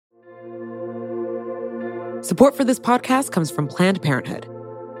Support for this podcast comes from Planned Parenthood.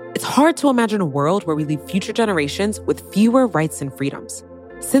 It's hard to imagine a world where we leave future generations with fewer rights and freedoms.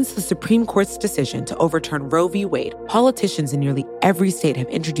 Since the Supreme Court's decision to overturn Roe v. Wade, politicians in nearly every state have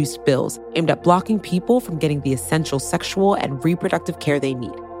introduced bills aimed at blocking people from getting the essential sexual and reproductive care they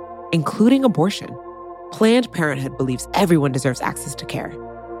need, including abortion. Planned Parenthood believes everyone deserves access to care.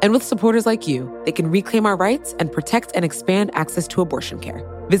 And with supporters like you, they can reclaim our rights and protect and expand access to abortion care.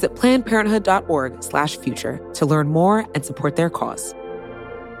 Visit PlannedParenthood.org/future to learn more and support their cause.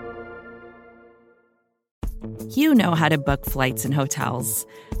 You know how to book flights and hotels.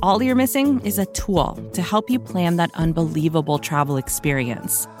 All you're missing is a tool to help you plan that unbelievable travel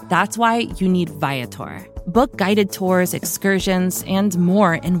experience. That's why you need Viator. Book guided tours, excursions, and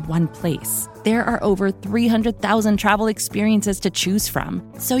more in one place. There are over 300,000 travel experiences to choose from,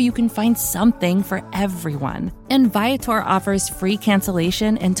 so you can find something for everyone. And Viator offers free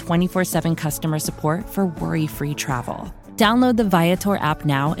cancellation and 24/7 customer support for worry-free travel. Download the Viator app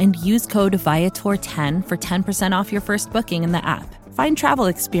now and use code Viator10 for 10% off your first booking in the app. Find travel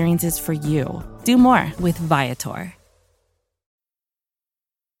experiences for you. Do more with Viator.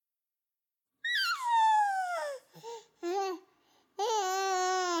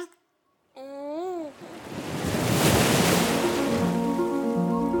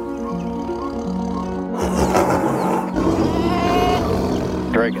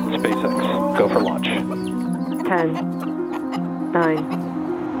 Dragon, SpaceX, go for launch. 10, 9,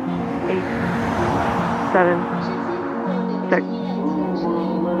 8, 7, 6,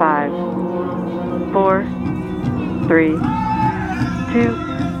 5, 4, 3, 2,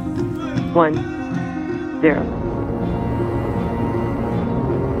 1, 0.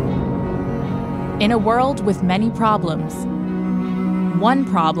 In a world with many problems, one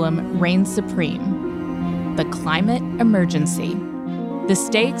problem reigns supreme: the climate emergency. The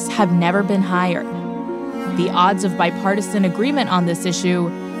stakes have never been higher. The odds of bipartisan agreement on this issue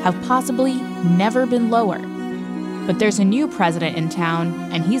have possibly never been lower. But there's a new president in town,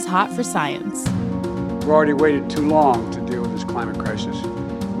 and he's hot for science. We've already waited too long to deal with this climate crisis.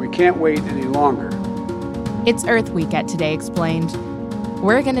 We can't wait any longer. It's Earth Week at Today Explained.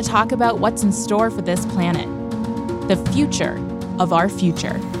 We're going to talk about what's in store for this planet, the future of our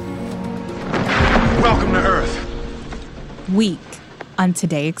future. Welcome to Earth. Week on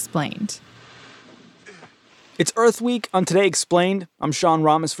Today Explained. It's Earth Week on Today Explained. I'm Sean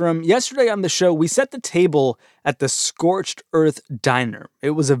Rameswaram. Yesterday on the show, we set the table at the Scorched Earth Diner.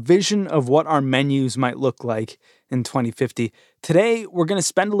 It was a vision of what our menus might look like in 2050. Today, we're going to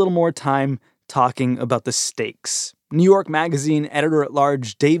spend a little more time talking about the stakes. New York Magazine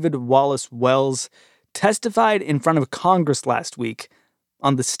editor-at-large David Wallace Wells testified in front of Congress last week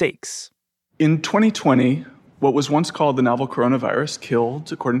on the stakes. In 2020, what was once called the novel coronavirus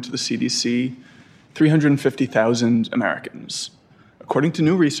killed, according to the CDC, 350,000 Americans. According to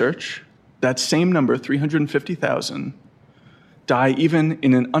new research, that same number, 350,000, die even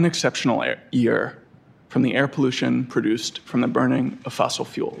in an unexceptional year from the air pollution produced from the burning of fossil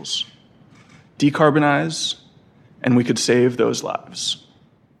fuels. Decarbonize, and we could save those lives.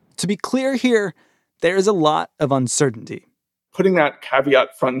 To be clear here, there is a lot of uncertainty. Putting that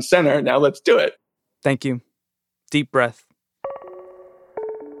caveat front and center, now let's do it. Thank you. Deep breath.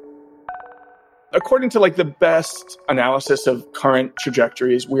 According to the best analysis of current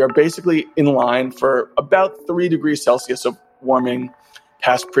trajectories, we are basically in line for about 3 degrees Celsius of warming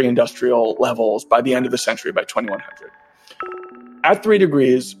past pre-industrial levels by the end of the century, by 2100. At 3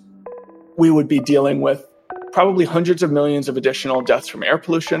 degrees, we would be dealing with probably hundreds of millions of additional deaths from air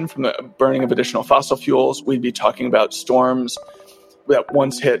pollution, from the burning of additional fossil fuels. We'd be talking about storms that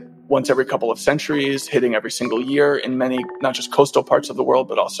hit once every couple of centuries, hitting every single year in many, not just coastal parts of the world,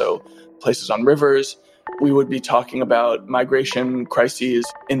 but also places on rivers. We would be talking about migration crises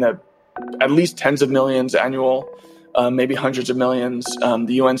in the at least tens of millions annual, maybe hundreds of millions.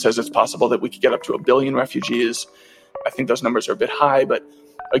 The UN says it's possible that we could get up to 1 billion refugees. I think those numbers are a bit high, but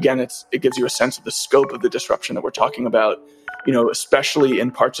again, it gives you a sense of the scope of the disruption that we're talking about. Especially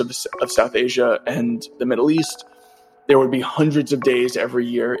in parts of South Asia and the Middle East, there would be hundreds of days every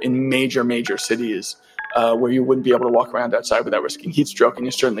year in major cities where you wouldn't be able to walk around outside without risking heat stroke, and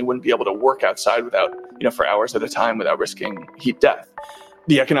you certainly wouldn't be able to work outside without, for hours at a time without risking heat death.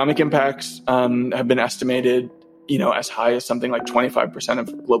 The economic impacts have been estimated, as high as something like 25%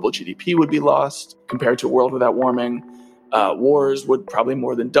 of global GDP would be lost compared to a world without warming. Wars would probably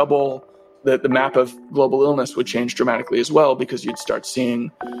more than double. The map of global illness would change dramatically as well, because you'd start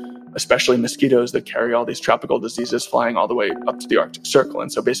seeing, especially mosquitoes that carry all these tropical diseases, flying all the way up to the Arctic Circle.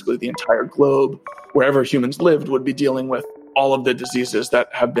 And so basically the entire globe, wherever humans lived, would be dealing with all of the diseases that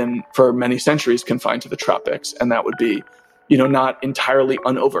have been for many centuries confined to the tropics. And that would be, not entirely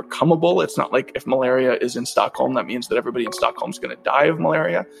unovercomable. It's not like if malaria is in Stockholm, that means that everybody in Stockholm is going to die of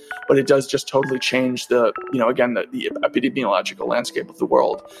malaria. But it does just totally change the epidemiological landscape of the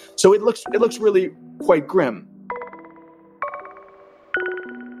world. So it looks really quite grim.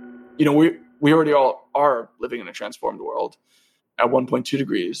 We already all are living in a transformed world at 1.2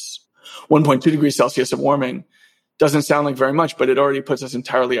 degrees. 1.2 degrees Celsius of warming doesn't sound like very much, but it already puts us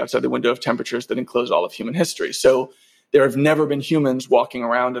entirely outside the window of temperatures that enclose all of human history. So there have never been humans walking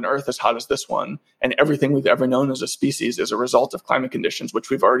around an Earth as hot as this one, and everything we've ever known as a species is a result of climate conditions which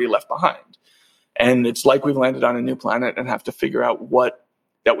we've already left behind. And it's like we've landed on a new planet and have to figure out what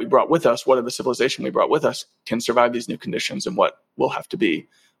that we brought with us, what of the civilization we brought with us can survive these new conditions, and what will have to be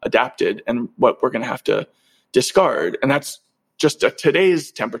adapted and what we're going to have to discard. And that's just at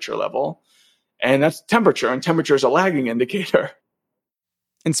today's temperature level. And that's temperature, and temperature is a lagging indicator.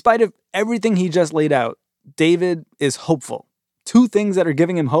 In spite of everything he just laid out, David is hopeful. Two things that are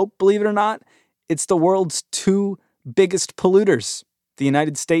giving him hope, believe it or not, it's the world's two biggest polluters, the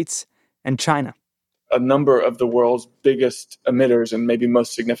United States and China. A number of the world's biggest emitters, and maybe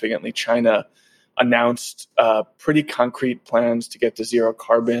most significantly China, announced pretty concrete plans to get to zero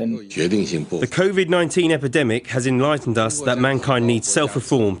carbon. The COVID-19 epidemic has enlightened us that mankind needs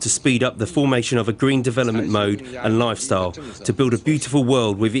self-reform to speed up the formation of a green development mode and lifestyle to build a beautiful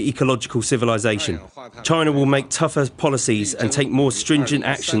world with ecological civilization. China will make tougher policies and take more stringent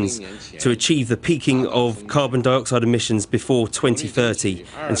actions to achieve the peaking of carbon dioxide emissions before 2030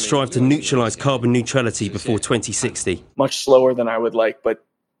 and strive to neutralize carbon neutrality before 2060. Much slower than I would like, but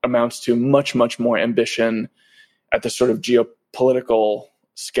amounts to much, much more ambition at the sort of geopolitical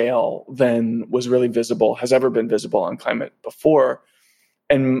scale than was really visible, has ever been visible on climate before.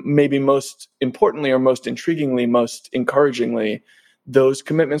 And maybe most importantly, or most intriguingly, most encouragingly, those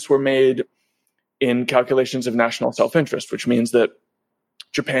commitments were made in calculations of national self-interest, which means that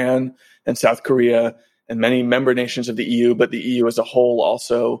Japan and South Korea and many member nations of the EU, but the EU as a whole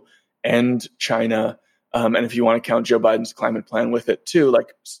also, and China, and if you want to count Joe Biden's climate plan with it too,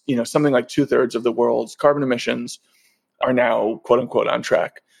 something like 2/3 of the world's carbon emissions are now, quote unquote, on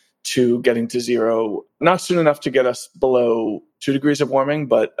track to getting to zero. Not soon enough to get us below 2 degrees of warming,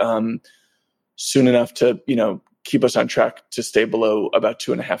 but soon enough to, keep us on track to stay below about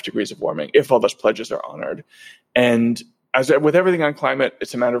 2.5 degrees of warming if all those pledges are honored. And as with everything on climate,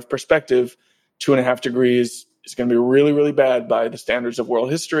 it's a matter of perspective. 2.5 degrees is going to be really, really bad by the standards of world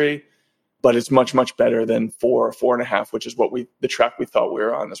history. But it's much, much better than 4.5, which is the track we thought we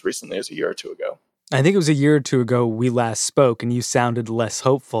were on as recently as a year or two ago. I think it was a year or two ago we last spoke and you sounded less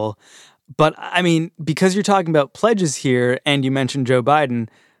hopeful. But I mean, because you're talking about pledges here and you mentioned Joe Biden,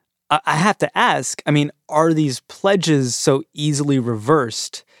 I have to ask, are these pledges so easily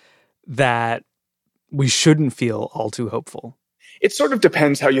reversed that we shouldn't feel all too hopeful? It sort of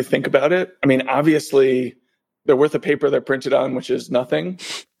depends how you think about it. Obviously, they're worth the paper they're printed on, which is nothing.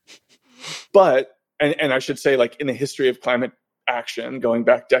 But, and I should say, in the history of climate action, going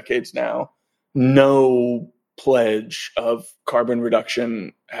back decades now, no pledge of carbon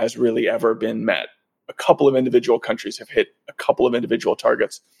reduction has really ever been met. A couple of individual countries have hit a couple of individual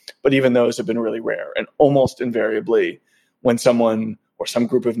targets, but even those have been really rare. And almost invariably, when someone or some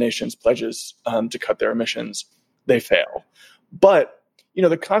group of nations pledges to cut their emissions, they fail. But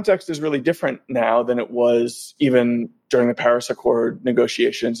the context is really different now than it was even during the Paris Accord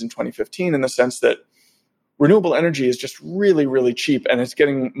negotiations in 2015, in the sense that renewable energy is just really, really cheap, and it's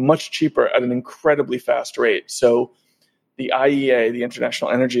getting much cheaper at an incredibly fast rate. So the IEA, the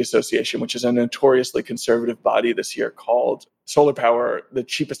International Energy Association, which is a notoriously conservative body this year, called solar power the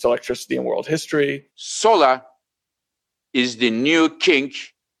cheapest electricity in world history. Solar is the new king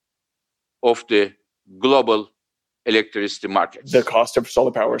of the global electricity market. The cost of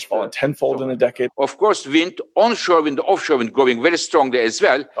solar power has fallen tenfold in a decade. Of course, wind, onshore wind, offshore wind growing very strongly as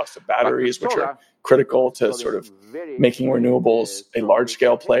well. Cost of batteries, which are critical to sort of making renewables a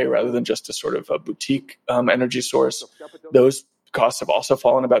large-scale play rather than just a sort of a boutique energy source. Those costs have also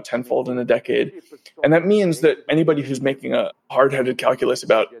fallen about tenfold in a decade. And that means that anybody who's making a hard-headed calculus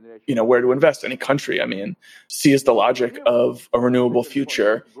about, where to invest, any country, sees the logic of a renewable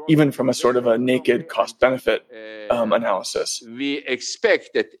future, even from a sort of a naked cost-benefit analysis. We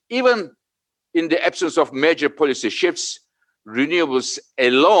expect that even in the absence of major policy shifts, renewables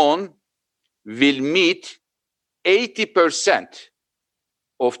alone will meet 80%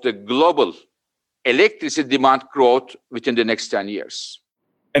 of the global electricity demand growth within the next 10 years.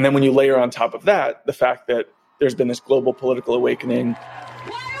 And then when you layer on top of that, the fact that there's been this global political awakening.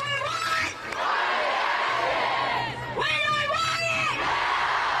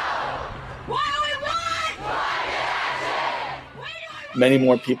 Many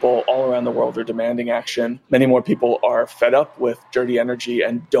more people all around the world are demanding action. Many more people are fed up with dirty energy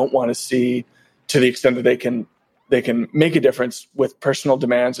and don't want to see, to the extent that they can make a difference with personal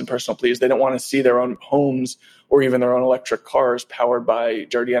demands and personal pleas. They don't want to see their own homes or even their own electric cars powered by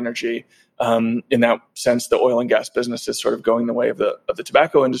dirty energy. In that sense, the oil and gas business is sort of going the way of the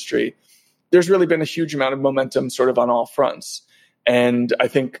tobacco industry. There's really been a huge amount of momentum sort of on all fronts. And I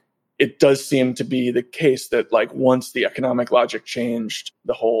think it does seem to be the case that like once the economic logic changed,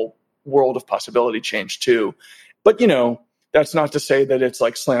 the whole world of possibility changed too. But, that's not to say that it's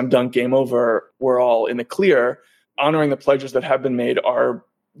like slam dunk, game over, we're all in the clear. Honoring the pledges that have been made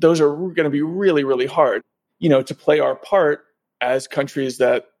those are going to be really, really hard, to play our part as countries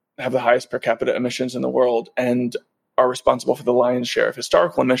that have the highest per capita emissions in the world and are responsible for the lion's share of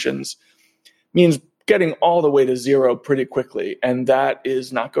historical emissions means getting all the way to zero pretty quickly. And that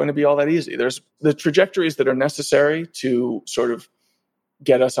is not going to be all that easy. There's the trajectories that are necessary to sort of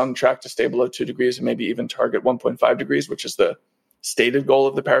get us on track to stay below 2 degrees and maybe even target 1.5 degrees, which is the stated goal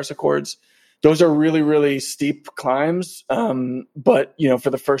of the Paris Accords. Those are really, really steep climbs. But, for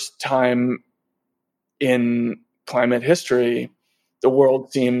the first time in climate history, the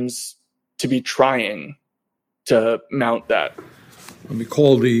world seems to be trying to mount that. Let me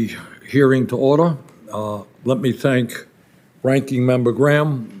call the hearing to order. Let me thank Ranking Member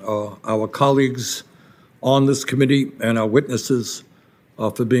Graham, our colleagues on this committee, and our witnesses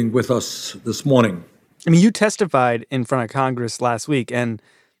for being with us this morning. You testified in front of Congress last week, and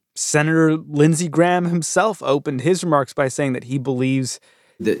Senator Lindsey Graham himself opened his remarks by saying that he believes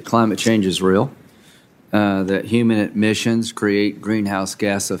that climate change is real, that human emissions create greenhouse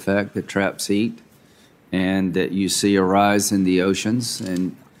gas effect that traps heat, and that you see a rise in the oceans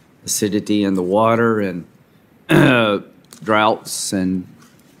and acidity in the water and droughts and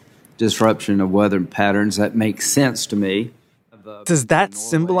disruption of weather patterns. That makes sense to me. Does that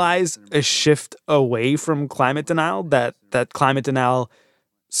symbolize a shift away from climate denial, that climate denial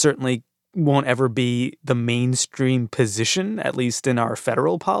certainly won't ever be the mainstream position, at least in our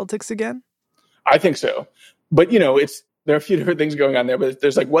federal politics again? I think so. But, there are a few different things going on there. But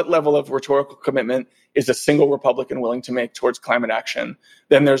there's like, what level of rhetorical commitment is a single Republican willing to make towards climate action?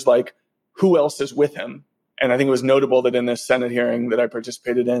 Then there's like, who else is with him? And I think it was notable that in this Senate hearing that I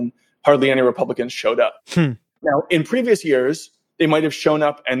participated in, hardly any Republicans showed up. Now, in previous years, they might have shown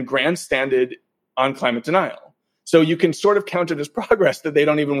up and grandstanded on climate denial. So you can sort of count it as progress that they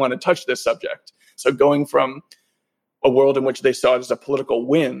don't even want to touch this subject. So going from a world in which they saw it as a political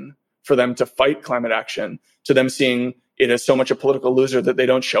win for them to fight climate action to them seeing it as so much a political loser that they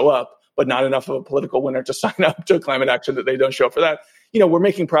don't show up, but not enough of a political winner to sign up to climate action that they don't show up for that. We're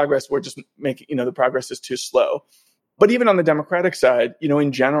making progress. We're just making, the progress is too slow. But even on the Democratic side,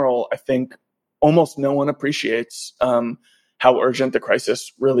 in general, I think almost no one appreciates how urgent the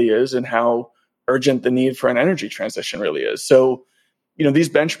crisis really is and how urgent the need for an energy transition really is. So, these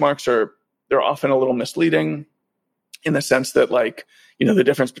benchmarks they're often a little misleading in the sense that the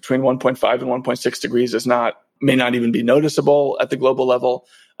difference between 1.5 and 1.6 degrees may not even be noticeable at the global level,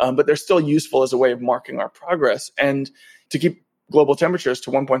 but they're still useful as a way of marking our progress. And to keep global temperatures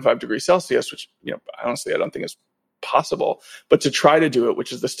to 1.5 degrees Celsius, which, honestly, I don't think is possible, but to try to do it,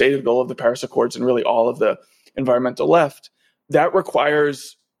 which is the stated goal of the Paris Accords and really all of the environmental left, that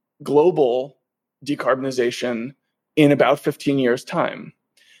requires global decarbonization in about 15 years' time.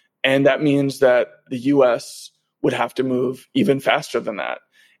 And that means that the U.S. would have to move even faster than that.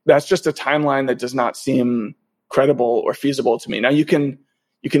 That's just a timeline that does not seem credible or feasible to me. Now, you can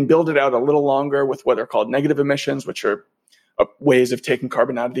build it out a little longer with what are called negative emissions, which are ways of taking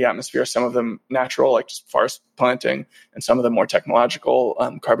carbon out of the atmosphere, some of them natural, like just forest planting, and some of them more technological,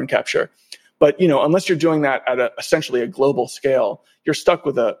 carbon capture. But, unless you're doing that at essentially a global scale, you're stuck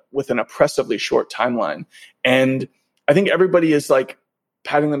with an oppressively short timeline. And I think everybody is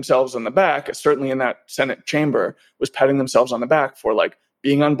patting themselves on the back, certainly in that Senate chamber, was patting themselves on the back for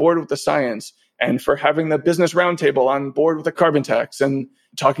being on board with the science and for having the business roundtable on board with the carbon tax and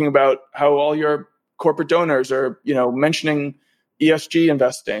talking about how all your corporate donors are, mentioning ESG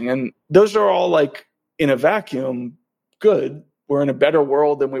investing. And those are all in a vacuum, good. We're in a better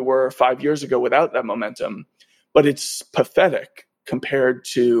world than we were 5 years ago without that momentum. But it's pathetic compared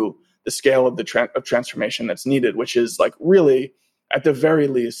to the scale of the of transformation that's needed, which is really, at the very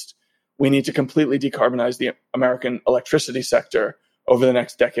least, we need to completely decarbonize the American electricity sector over the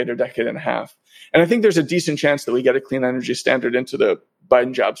next decade or decade and a half. And I think there's a decent chance that we get a clean energy standard into the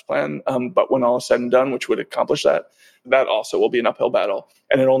Biden jobs plan. But when all is said and done, which would accomplish that also will be an uphill battle.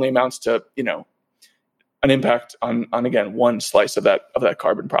 And it only amounts to, an impact on again, one slice of that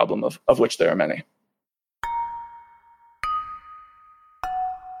carbon problem of which there are many.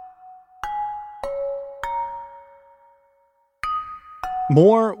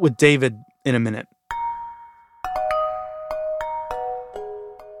 More with David in a minute.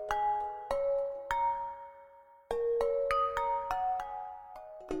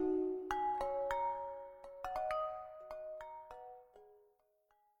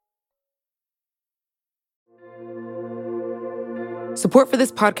 Support for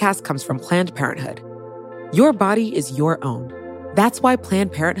this podcast comes from Planned Parenthood. Your body is your own. That's why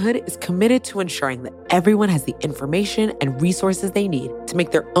Planned Parenthood is committed to ensuring that everyone has the information and resources they need to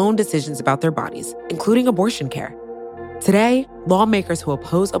make their own decisions about their bodies, including abortion care. Today, lawmakers who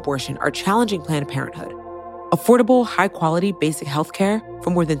oppose abortion are challenging Planned Parenthood. Affordable, high-quality basic health care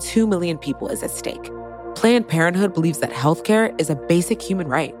for more than 2 million people is at stake. Planned Parenthood believes that health care is a basic human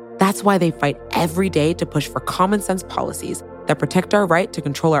right. That's why they fight every day to push for common-sense policies that protect our right to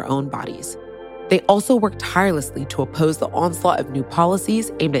control our own bodies. They also work tirelessly to oppose the onslaught of new policies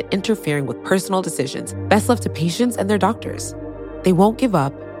aimed at interfering with personal decisions best left to patients and their doctors. They won't give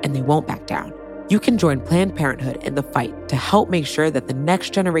up, and they won't back down. You can join Planned Parenthood in the fight to help make sure that the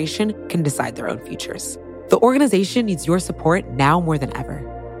next generation can decide their own futures. The organization needs your support now more than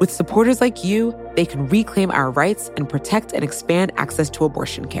ever. With supporters like you, they can reclaim our rights and protect and expand access to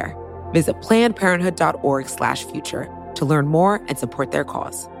abortion care. Visit PlannedParenthood.org/future to learn more and support their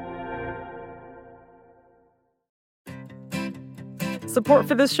cause. Support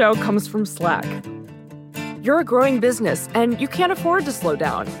for this show comes from Slack. You're a growing business, and you can't afford to slow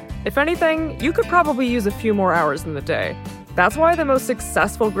down. If anything, you could probably use a few more hours in the day. That's why the most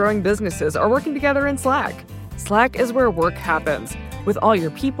successful growing businesses are working together in Slack. Slack is where work happens, with all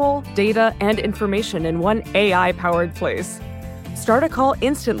your people, data, and information in one AI-powered place. Start a call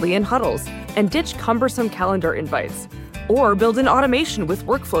instantly in huddles and ditch cumbersome calendar invites. Or build an automation with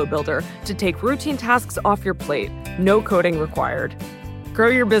Workflow Builder to take routine tasks off your plate. No coding required. Grow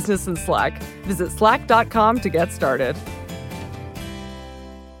your business in Slack. Visit slack.com to get started.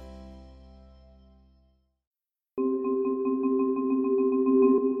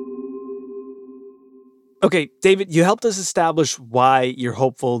 Okay, David, you helped us establish why you're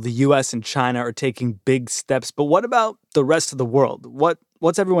hopeful the U.S. and China are taking big steps, but what about the rest of the world?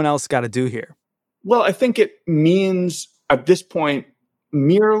 What's everyone else got to do here? Well, I think it means at this point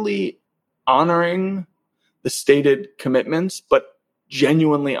merely honoring the stated commitments, but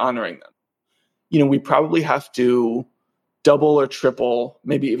genuinely honoring them. We probably have to double or triple,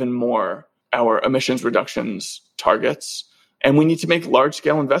 maybe even more, our emissions reductions targets. And we need to make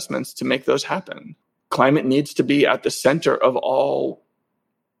large-scale investments to make those happen. Climate needs to be at the center of all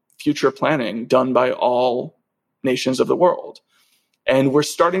future planning done by all nations of the world. And we're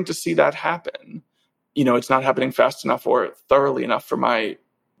starting to see that happen. It's not happening fast enough or thoroughly enough by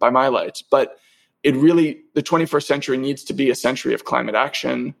my lights, but the 21st century needs to be a century of climate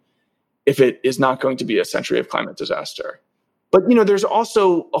action if it is not going to be a century of climate disaster. But, there's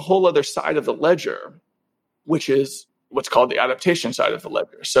also a whole other side of the ledger, which is what's called the adaptation side of the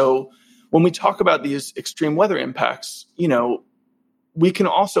ledger. So when we talk about these extreme weather impacts, we can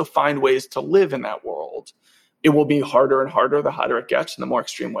also find ways to live in that world. It will be harder and harder the hotter it gets and the more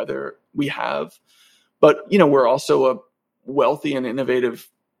extreme weather we have. But, we're also a wealthy and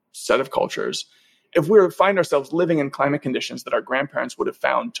innovative set of cultures. If we find ourselves living in climate conditions that our grandparents would have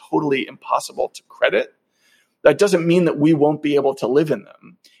found totally impossible to credit, that doesn't mean that we won't be able to live in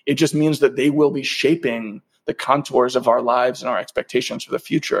them. It just means that they will be shaping the contours of our lives and our expectations for the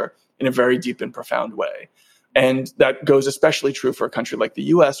future in a very deep and profound way. And that goes especially true for a country like the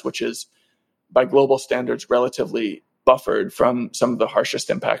US, which is, by global standards, relatively buffered from some of the harshest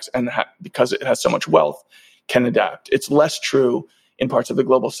impacts, and because it has so much wealth, can adapt. It's less true in parts of the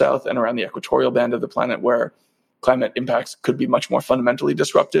global south and around the equatorial band of the planet, where climate impacts could be much more fundamentally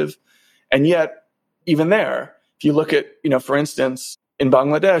disruptive. And yet, even there, if you look at, for instance, in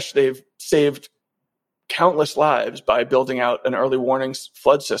Bangladesh, they've saved countless lives by building out an early warning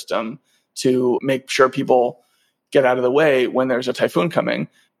flood system to make sure people get out of the way when there's a typhoon coming.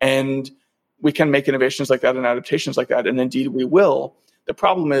 And we can make innovations like that and adaptations like that, and indeed we will. The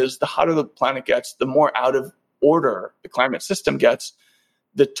problem is, the hotter the planet gets, the more out of order the climate system gets,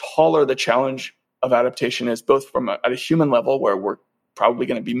 the taller the challenge of adaptation is, both at a human level, where we're probably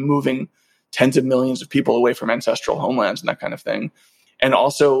going to be moving tens of millions of people away from ancestral homelands and that kind of thing, and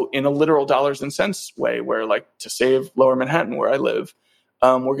also in a literal dollars and cents way, where, like, to save Lower Manhattan, where I live,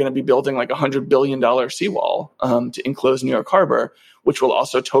 we're going to be building like $100 billion seawall to enclose New York Harbor, which will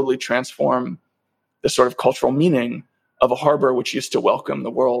also totally transform the sort of cultural meaning of a harbor which used to welcome the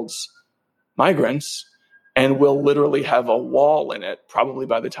world's migrants, and will literally have a wall in it probably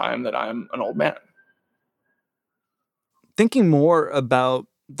by the time that I'm an old man. Thinking more about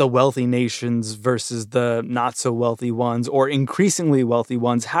the wealthy nations versus the not so wealthy ones or increasingly wealthy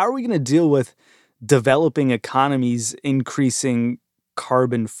ones. How are we going to deal with developing economies increasing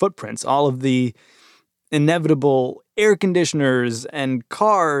carbon footprints? All of the inevitable air conditioners and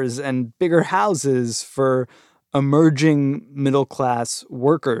cars and bigger houses for emerging middle-class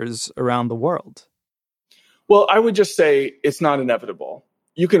workers around the world. Well, I would just say it's not inevitable.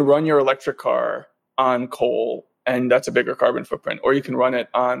 You can run your electric car on coal, and that's a bigger carbon footprint, or you can run it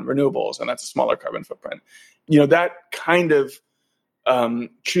on renewables, and that's a smaller carbon footprint. That kind of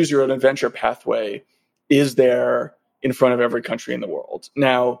choose your own adventure pathway is there in front of every country in the world.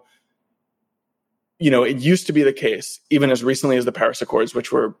 Now, it used to be the case, even as recently as the Paris Accords,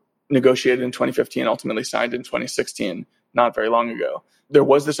 which were negotiated in 2015, ultimately signed in 2016, not very long ago. There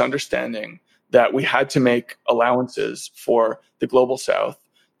was this understanding that we had to make allowances for the global south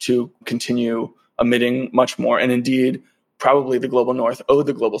to continue emitting much more. And indeed, probably the global north owed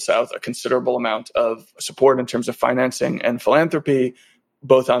the global south a considerable amount of support in terms of financing and philanthropy,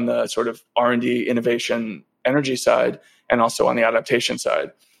 both on the sort of R&D, innovation, energy side, and also on the adaptation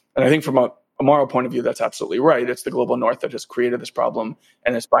side. And I think from a moral point of view, that's absolutely right. It's the global north that has created this problem,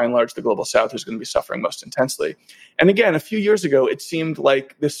 and it's by and large the global south who's going to be suffering most intensely. And again, a few years ago, it seemed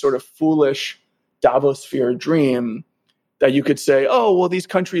like this sort of foolish Davosphere dream that you could say, oh, well, these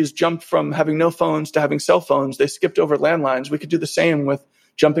countries jumped from having no phones to having cell phones. They skipped over landlines. We could do the same with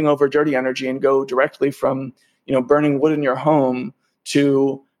jumping over dirty energy and go directly from, burning wood in your home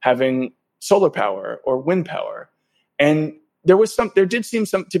to having solar power or wind power. And there did seem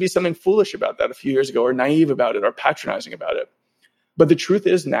to be something foolish about that a few years ago, or naive about it, or patronizing about it. But the truth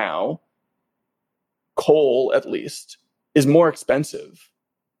is now, coal, at least, is more expensive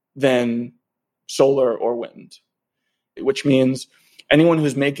than solar or wind, which means anyone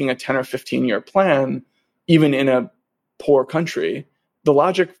who's making a 10 or 15-year plan, even in a poor country, the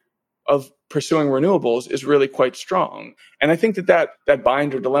logic of pursuing renewables is really quite strong. And I think that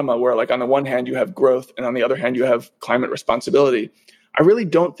binder dilemma where, like, on the one hand you have growth and on the other hand you have climate responsibility, I really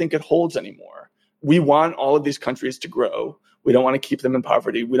don't think it holds anymore. We want all of these countries to grow. We don't want to keep them in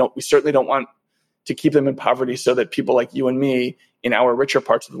poverty. We certainly don't want to keep them in poverty so that people like you and me in our richer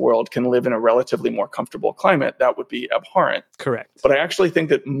parts of the world can live in a relatively more comfortable climate. That would be abhorrent. Correct. But I actually think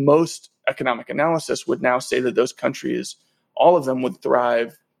that most economic analysis would now say that those countries, all of them, would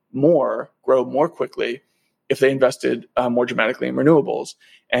thrive more, grow more quickly if they invested more dramatically in renewables.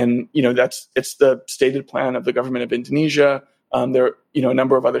 And, it's the stated plan of the government of Indonesia. There are, a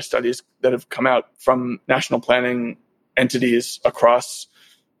number of other studies that have come out from national planning entities across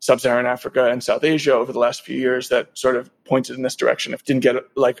Sub-Saharan Africa and South Asia over the last few years that sort of pointed in this direction. It didn't get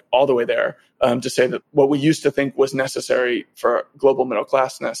all the way there, to say that what we used to think was necessary for global middle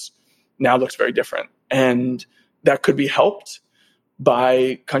classness now looks very different. And that could be helped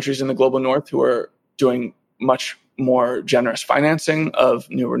by countries in the global north who are doing much more generous financing of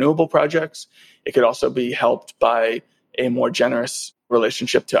new renewable projects. It could also be helped by a more generous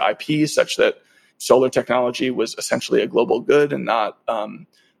relationship to IP, such that solar technology was essentially a global good and not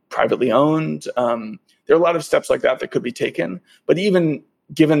privately owned. There are a lot of steps like that could be taken. But even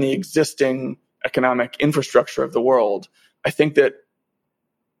given the existing economic infrastructure of the world, I think that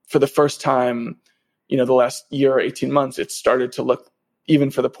for the first time, the last year or 18 months, it started to look, even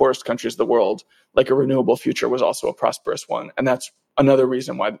for the poorest countries of the world, like a renewable future was also a prosperous one. And that's another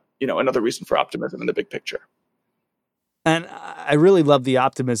reason why, another reason for optimism in the big picture. And I really love the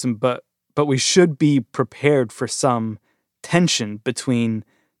optimism, but we should be prepared for some tension between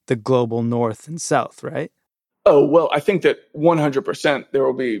the global north and south, right? Oh, well, I think that 100% there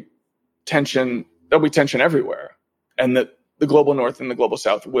will be tension. There'll be tension everywhere. And that the global north and the global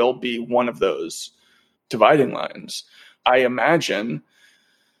south will be one of those dividing lines. I imagine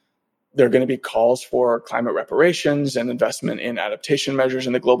there are going to be calls for climate reparations and investment in adaptation measures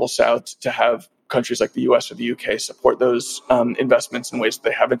in the global south to have countries like the US or the UK support those investments in ways that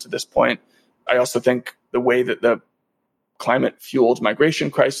they haven't to this point. I also think the way that the climate-fueled migration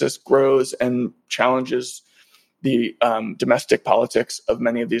crisis grows and challenges the domestic politics of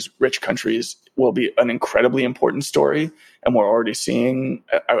many of these rich countries will be an incredibly important story. And we're already seeing,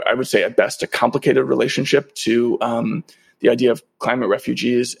 I would say at best, a complicated relationship to the idea of climate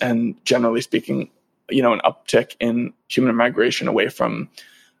refugees and, generally speaking, an uptick in human migration away from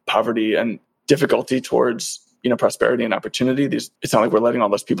poverty and difficulty towards, prosperity and opportunity. It's not like we're letting all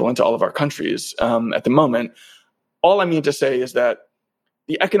those people into all of our countries at the moment. All I mean to say is that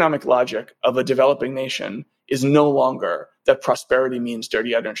the economic logic of a developing nation is no longer that prosperity means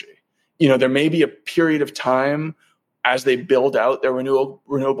dirty energy. There may be a period of time as they build out their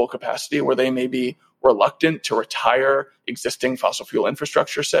renewable capacity where they may be reluctant to retire existing fossil fuel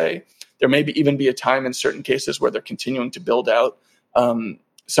infrastructure, say. There may even be a time in certain cases where they're continuing to build out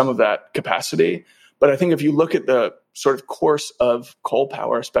some of that capacity. But I think if you look at the sort of course of coal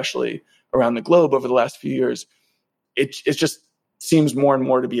power, especially around the globe over the last few years, it just seems more and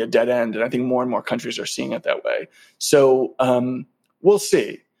more to be a dead end. And I think more and more countries are seeing it that way. So we'll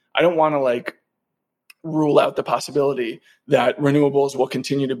see. I don't want to rule out the possibility that renewables will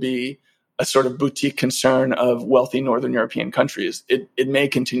continue to be a sort of boutique concern of wealthy Northern European countries. It may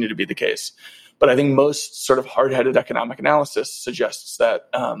continue to be the case. But I think most sort of hard-headed economic analysis suggests that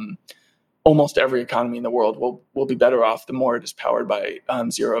almost every economy in the world will be better off the more it is powered by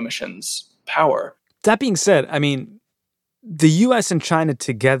zero emissions power. That being said, I mean, the U.S. and China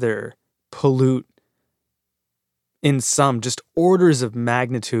together pollute in some just orders of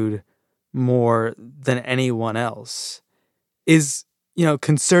magnitude more than anyone else. Is,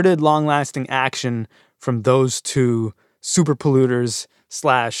 concerted, long-lasting action from those two super polluters /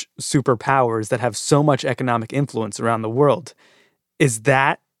 superpowers that have so much economic influence around the world, is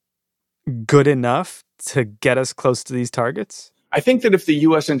that good enough to get us close to these targets? I think that if the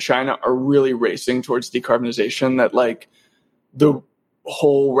US and China are really racing towards decarbonization, that the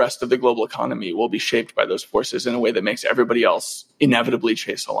whole rest of the global economy will be shaped by those forces in a way that makes everybody else inevitably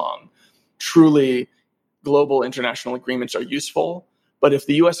chase along. Truly, global international agreements are useful, but if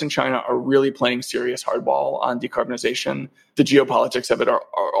the US and China are really playing serious hardball on decarbonization, the geopolitics of it are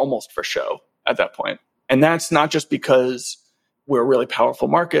almost for show at that point. And that's not just because we're really powerful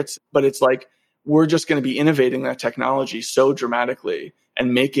markets, but it's we're just going to be innovating that technology so dramatically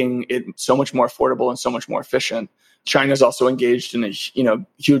and making it so much more affordable and so much more efficient. China's also engaged in a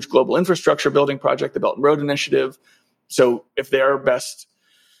huge global infrastructure building project, the Belt and Road Initiative. So if their best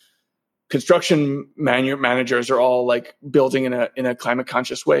construction managers are all building in a climate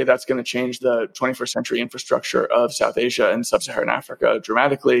conscious way, that's going to change the 21st century infrastructure of South Asia and sub-Saharan Africa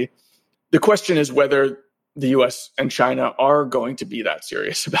dramatically. The question is whether the US and China are going to be that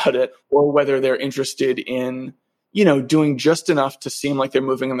serious about it, or whether they're interested in, doing just enough to seem like they're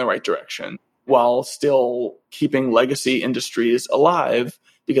moving in the right direction while still keeping legacy industries alive,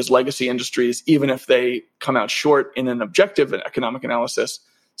 because legacy industries, even if they come out short in an objective economic analysis,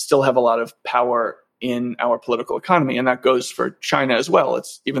 still have a lot of power in our political economy. And that goes for China as well.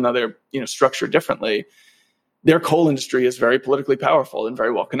 It's even though they're, structured differently, their coal industry is very politically powerful and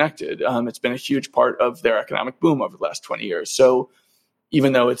very well connected. It's been a huge part of their economic boom over the last 20 years. So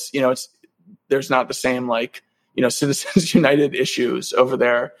even though there's not the same Citizens United issues over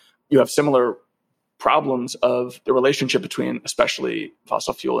there, you have similar problems of the relationship between especially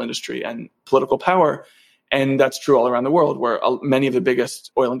fossil fuel industry and political power. And that's true all around the world, where many of the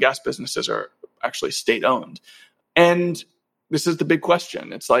biggest oil and gas businesses are actually state-owned. And this is the big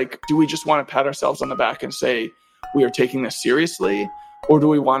question. It's do we just want to pat ourselves on the back and say we are taking this seriously, or do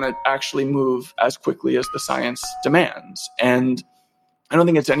we want to actually move as quickly as the science demands? And I don't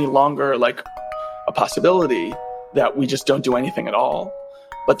think it's any longer a possibility that we just don't do anything at all.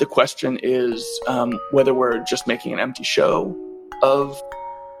 But the question is whether we're just making an empty show of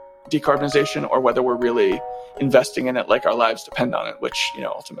decarbonization, or whether we're really investing in it like our lives depend on it, which,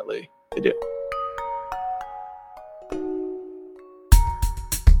 ultimately they do.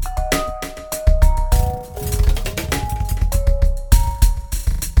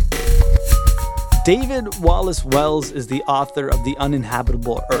 David Wallace Wells is the author of The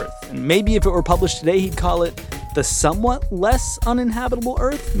Uninhabitable Earth. And maybe if it were published today, he'd call it The Somewhat Less Uninhabitable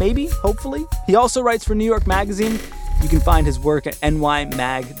Earth, maybe, hopefully. He also writes for New York Magazine. You can find his work at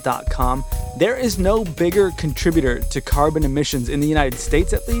nymag.com. There is no bigger contributor to carbon emissions in the United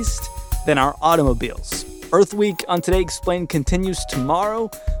States, at least, than our automobiles. Earth Week on Today Explained continues tomorrow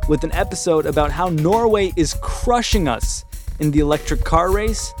with an episode about how Norway is crushing us in the electric car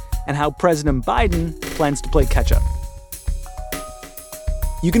race and how President Biden plans to play catch-up.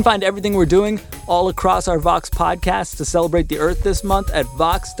 You can find everything we're doing all across our Vox podcasts to celebrate the Earth this month at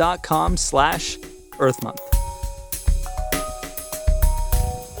vox.com/Earth Month.